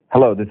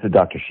Hello, this is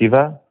Dr.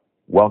 Shiva.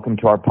 Welcome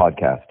to our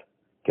podcast,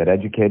 Get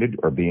Educated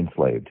or Be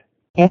Enslaved.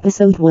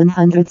 Episode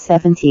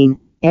 117,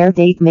 air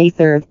date May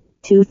 3rd,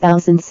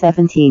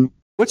 2017.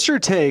 What's your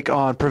take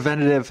on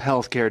preventative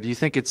healthcare? Do you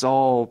think it's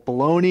all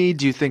baloney?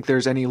 Do you think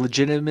there's any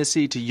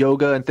legitimacy to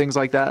yoga and things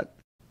like that?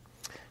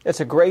 It's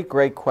a great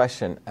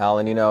question,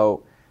 Alan. You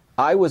know,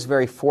 I was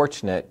very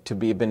fortunate to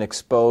be been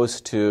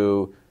exposed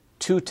to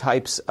two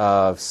types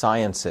of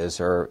sciences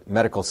or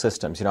medical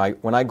systems. You know,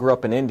 when I grew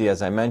up in India,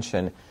 as I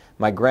mentioned,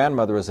 my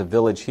grandmother was a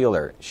village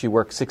healer. She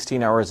worked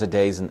 16 hours a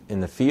day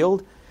in the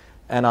field,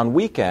 and on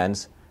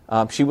weekends,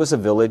 she was a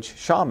village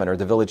shaman or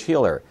the village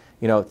healer.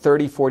 You know,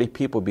 30, 40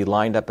 people would be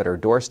lined up at her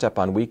doorstep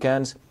on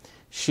weekends.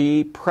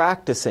 She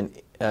practiced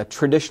a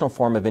traditional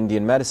form of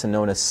Indian medicine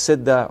known as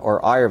Siddha or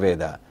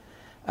Ayurveda.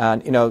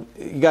 And, you know,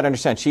 you got to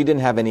understand, she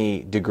didn't have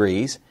any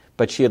degrees,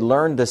 but she had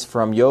learned this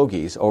from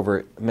yogis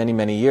over many,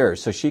 many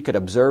years. So she could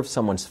observe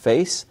someone's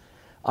face,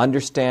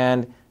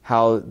 understand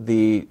how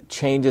the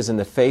changes in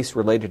the face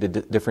related to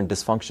different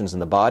dysfunctions in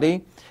the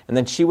body, and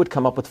then she would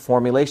come up with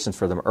formulations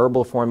for them,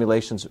 herbal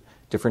formulations,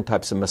 different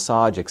types of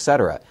massage,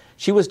 etc.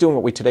 She was doing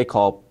what we today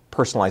call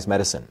personalized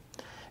medicine.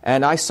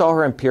 And I saw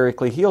her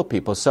empirically heal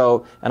people.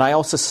 And I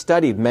also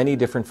studied many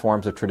different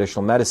forms of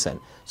traditional medicine.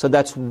 So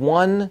that's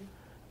one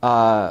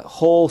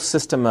whole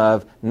system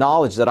of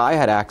knowledge that I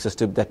had access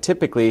to that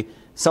typically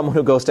someone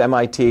who goes to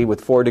MIT with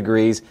 4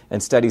 degrees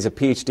and studies a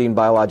PhD in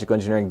biological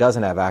engineering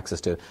doesn't have access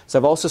to. So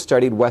I've also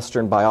studied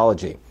Western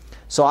biology.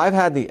 So I've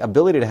had the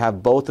ability to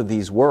have both of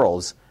these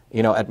worlds,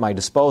 you know, at my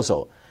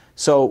disposal.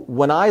 So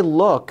when I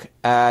look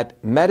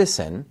at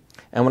medicine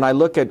and when I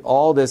look at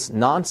all this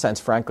nonsense,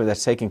 frankly,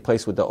 that's taking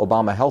place with the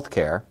Obama health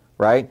care,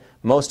 right?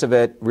 Most of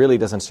it really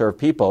doesn't serve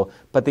people.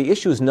 But the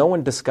issue is no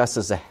one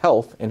discusses the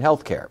health in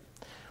healthcare.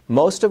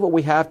 Most of what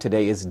we have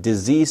today is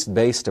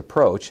disease-based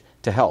approach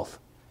to health.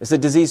 It's a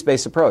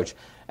disease-based approach.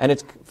 And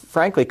it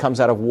frankly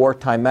comes out of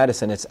wartime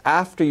medicine. It's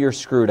after you're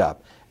screwed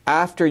up,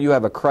 after you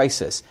have a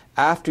crisis,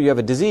 after you have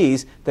a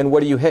disease, then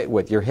what are you hit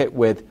with? You're hit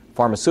with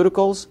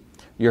pharmaceuticals.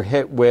 You're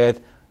hit with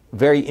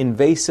very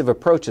invasive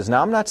approaches.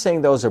 Now, I'm not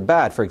saying those are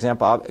bad. For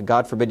example,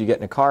 God forbid you get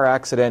in a car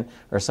accident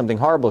or something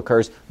horrible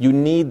occurs. You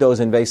need those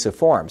invasive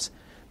forms.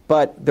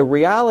 But the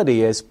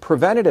reality is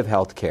preventative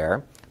health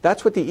care,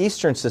 that's what the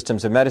Eastern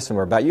systems of medicine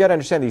were about. You got to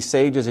understand these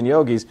sages and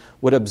yogis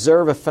would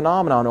observe a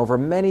phenomenon over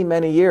many,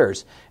 many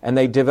years, and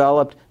they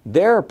developed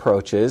their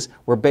approaches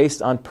were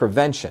based on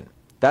prevention.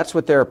 That's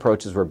what their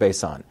approaches were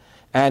based on.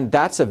 And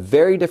that's a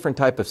very different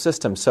type of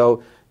system.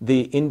 So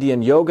the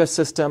Indian yoga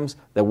systems,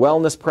 the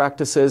wellness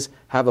practices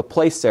have a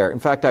place there. In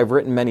fact, I've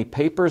written many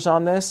papers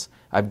on this.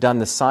 I've done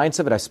the science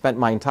of it. I've spent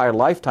my entire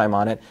lifetime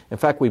on it. In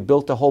fact, we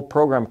built a whole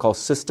program called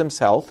Systems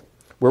Health,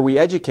 where we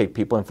educate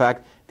people. In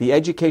fact, the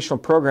educational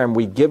program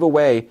we give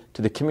away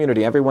to the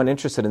community, everyone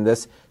interested in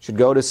this should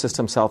go to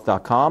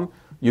systemshealth.com.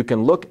 You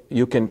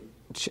can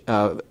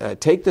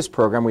take this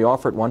program. We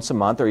offer it once a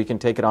month, or you can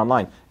take it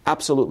online.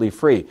 Absolutely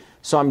free.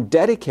 So I'm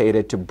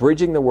dedicated to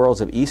bridging the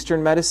worlds of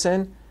Eastern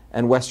medicine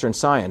and Western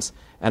science.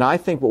 And I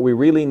think what we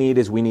really need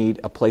is we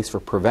need a place for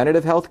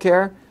preventative health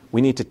care.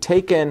 We need to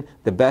take in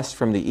the best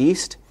from the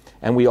East.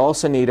 And we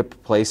also need a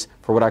place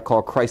for what I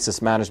call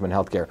crisis management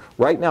healthcare.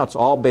 Right now, it's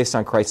all based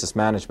on crisis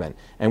management.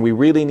 And we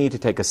really need to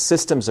take a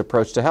systems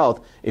approach to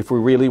health if we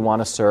really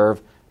want to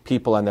serve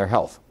people and their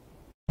health.